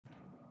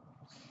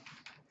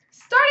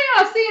Starting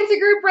off CNC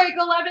group break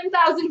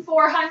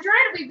 11,400,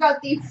 we've got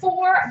the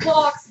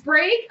 4-box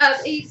break of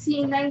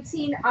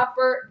 1819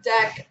 Upper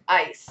Deck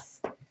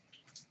Ice.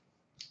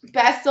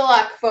 Best of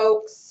luck,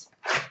 folks.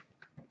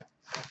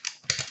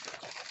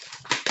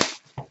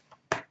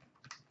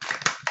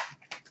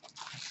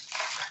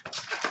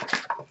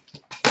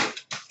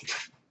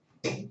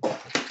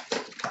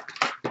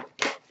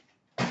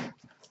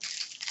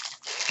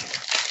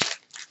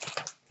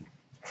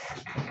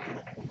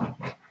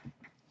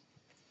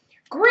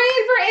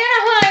 Green for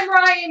Anaheim,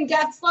 Ryan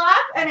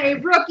Getzlaf, and a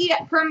rookie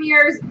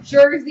Premier's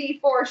jersey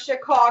for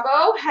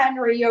Chicago,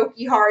 Henry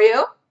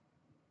Yokiharu.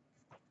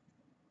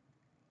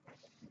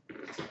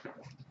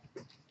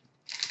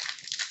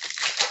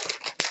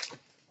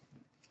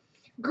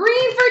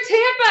 Green for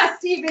Tampa,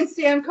 Steven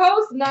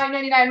Stamkos,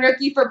 $9.99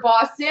 rookie for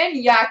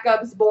Boston,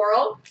 Jakub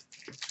Zboril.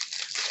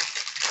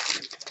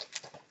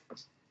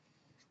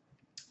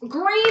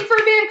 Green for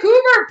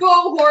Vancouver,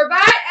 Bo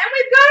Horvat, and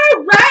we've got a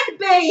red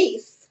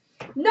base.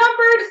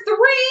 Numbered 3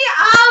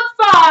 of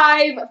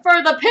 5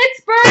 for the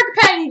Pittsburgh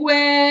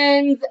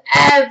Penguins,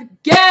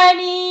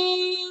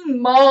 Evgeny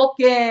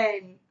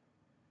Malkin.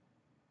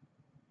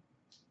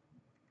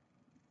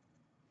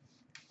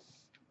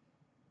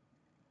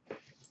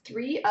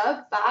 Three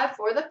of 5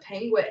 for the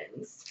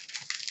Penguins.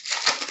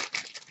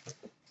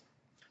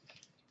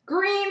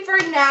 Green for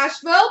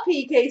Nashville,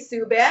 PK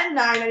Subban,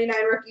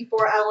 $9.99 rookie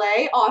for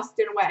LA,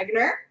 Austin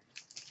Wagner.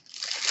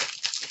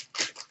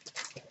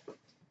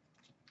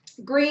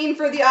 Green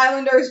for the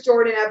Islanders,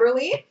 Jordan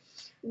Eberle.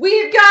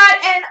 We've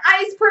got an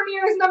Ice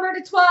Premier's number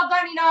to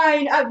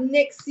 $12.99 of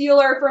Nick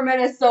Seeler for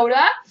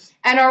Minnesota.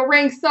 And our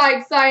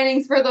rinkside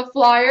signings for the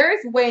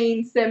Flyers,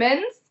 Wayne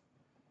Simmons.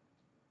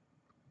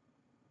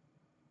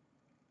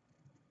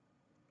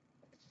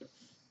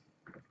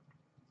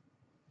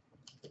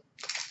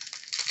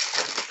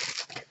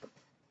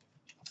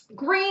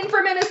 Green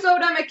for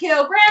Minnesota,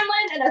 Mikhail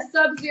Granlund, and a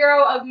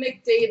Sub-Zero of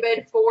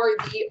McDavid for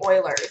the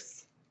Oilers.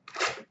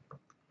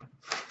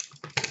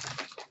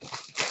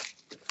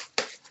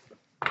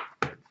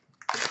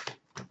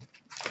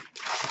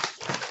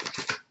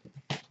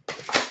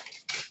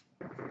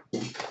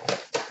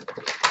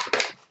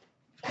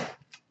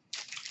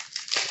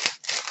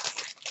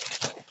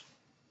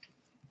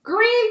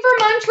 Green for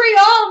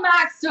Montreal,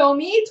 Max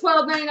Domi,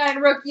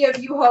 $12.99 rookie of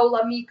Juho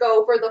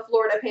Lammikko for the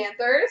Florida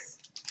Panthers.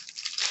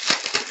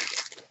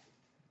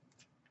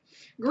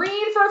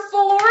 Green for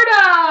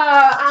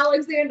Florida,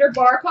 Alexander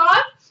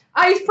Barkov.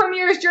 Ice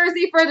Premier's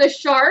jersey for the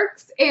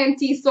Sharks,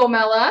 Antti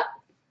Suomela.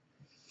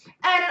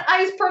 And an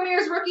Ice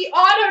Premier's rookie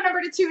auto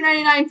number to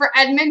 $2.99 for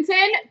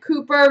Edmonton,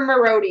 Cooper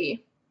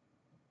Marody.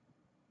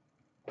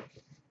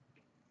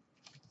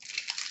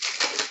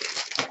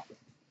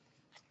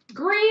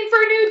 Green for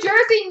New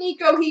Jersey,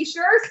 Nico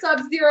Hischier.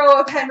 Sub-Zero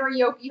of Henry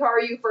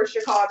Yokiharu for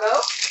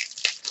Chicago.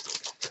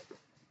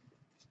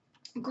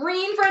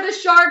 Green for the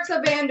Sharks,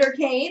 Evander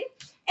Kane.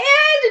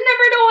 And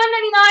number to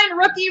 199,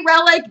 rookie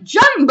relic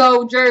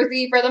jumbo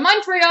jersey for the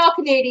Montreal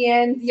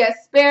Canadiens,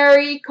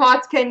 Jesperi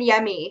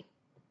Kotkaniemi.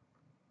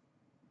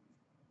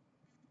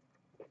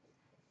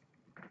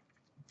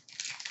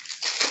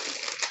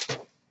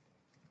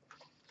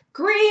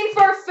 Green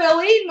for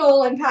Philly,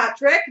 Nolan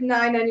Patrick,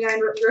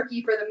 $9.99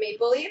 rookie for the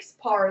Maple Leafs,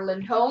 Par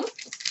Lindholm.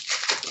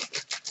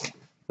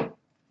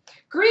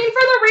 Green for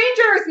the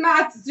Rangers,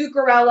 Mats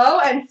Zuccarello,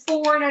 and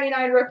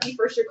 $4.99 rookie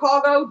for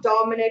Chicago,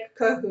 Dominic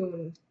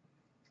Cahoon.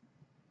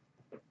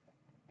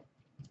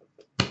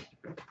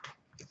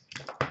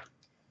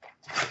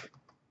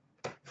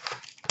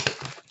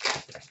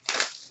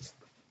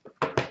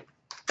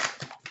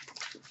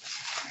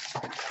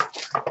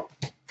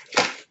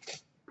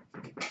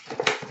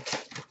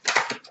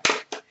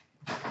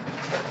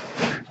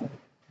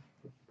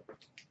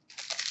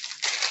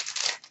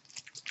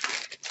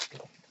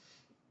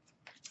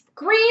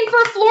 Green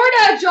for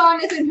Florida,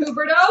 Jonathan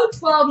Huberdeau,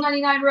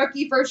 $12.99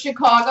 rookie for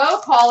Chicago,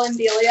 Colin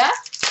Delia.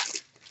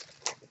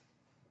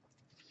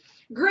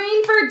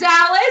 Green for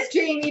Dallas,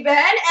 Jamie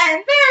Benn,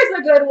 and there's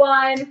a good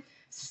one,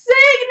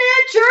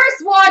 Signature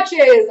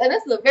Swatches, and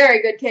this is a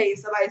very good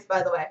case of ice,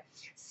 by the way.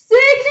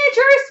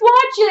 Signature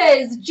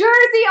Swatches,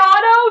 jersey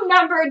auto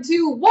numbered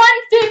to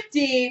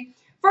 150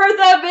 for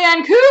the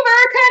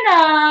Vancouver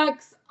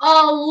Canucks,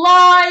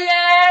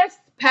 Elias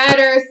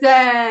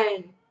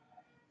Pettersson.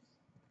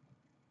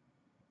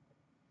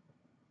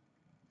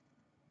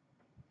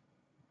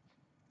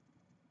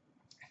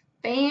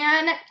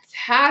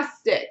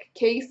 Fantastic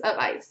case of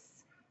ice.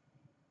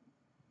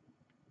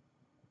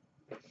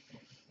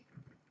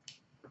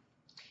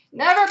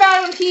 Never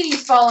bad when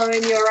Petey's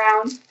following you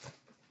around.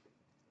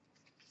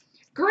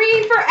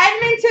 Green for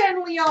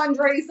Edmonton, Leon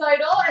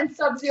Draisaitl, and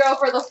Sub-Zero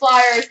for the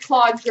Flyers,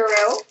 Claude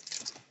Giroux.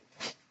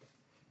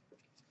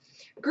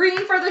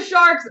 Green for the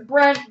Sharks,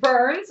 Brent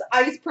Burns.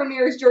 Ice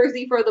Premier's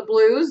jersey for the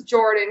Blues,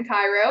 Jordan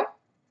Kyrou.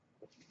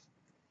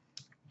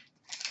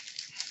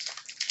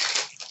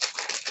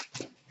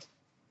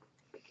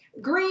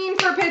 Green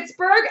for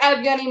Pittsburgh,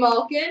 Evgeny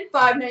Malkin.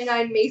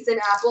 $5.99 Mason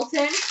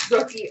Appleton,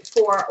 rookie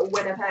for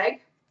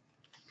Winnipeg.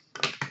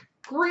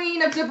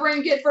 Green of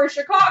DeBrincat for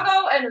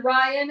Chicago, and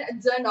Ryan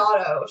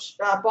Donato,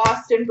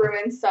 Boston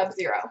Bruins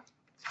Sub-Zero.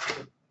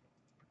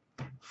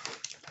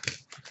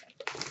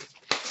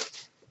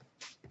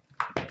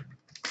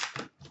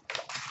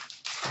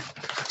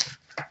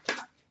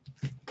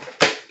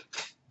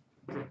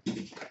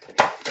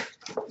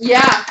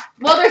 Yeah,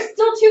 well, there's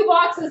still 2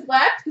 boxes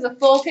left because a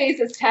full case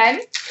is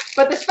 10,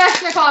 but the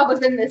Svechnikov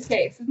was in this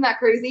case. Isn't that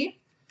crazy?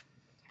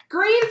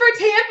 Green for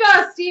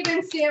Tampa,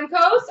 Steven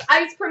Stamkos.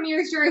 Ice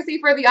Premier's jersey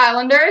for the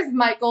Islanders,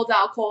 Michael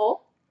Dalcol.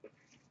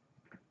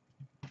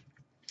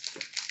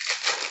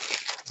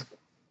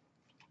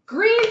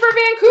 Green for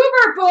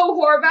Vancouver, Bo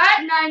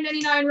Horvat.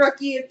 $9.99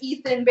 rookie of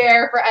Ethan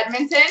Bear for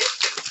Edmonton.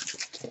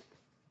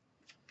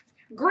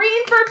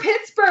 Green for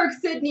Pittsburgh,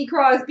 Sidney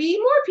Crosby.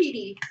 More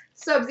PD.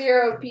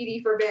 Sub-Zero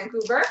PD for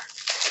Vancouver.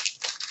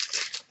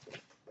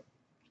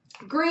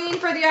 Green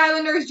for the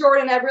Islanders,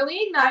 Jordan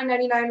Eberle.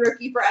 $9.99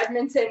 rookie for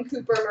Edmonton,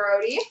 Cooper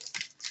Marody.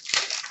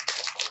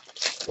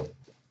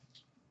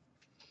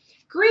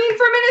 Green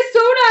for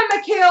Minnesota,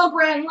 Mikhail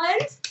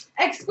Granlund.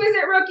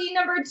 Exquisite rookie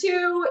number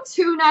 2,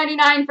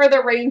 $2.99 for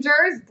the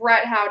Rangers,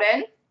 Brett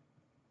Howden.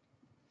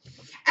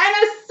 And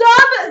a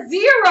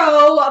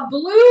Sub-Zero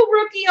blue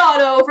rookie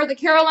auto for the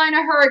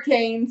Carolina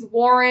Hurricanes,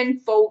 Warren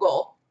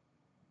Fogle.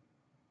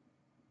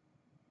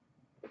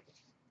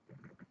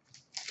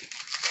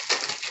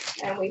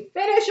 And we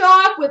finish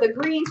off with a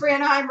green for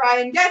Anaheim,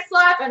 Ryan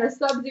Getzlaf, and a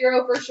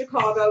Sub-Zero for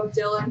Chicago,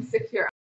 Dylan Secura.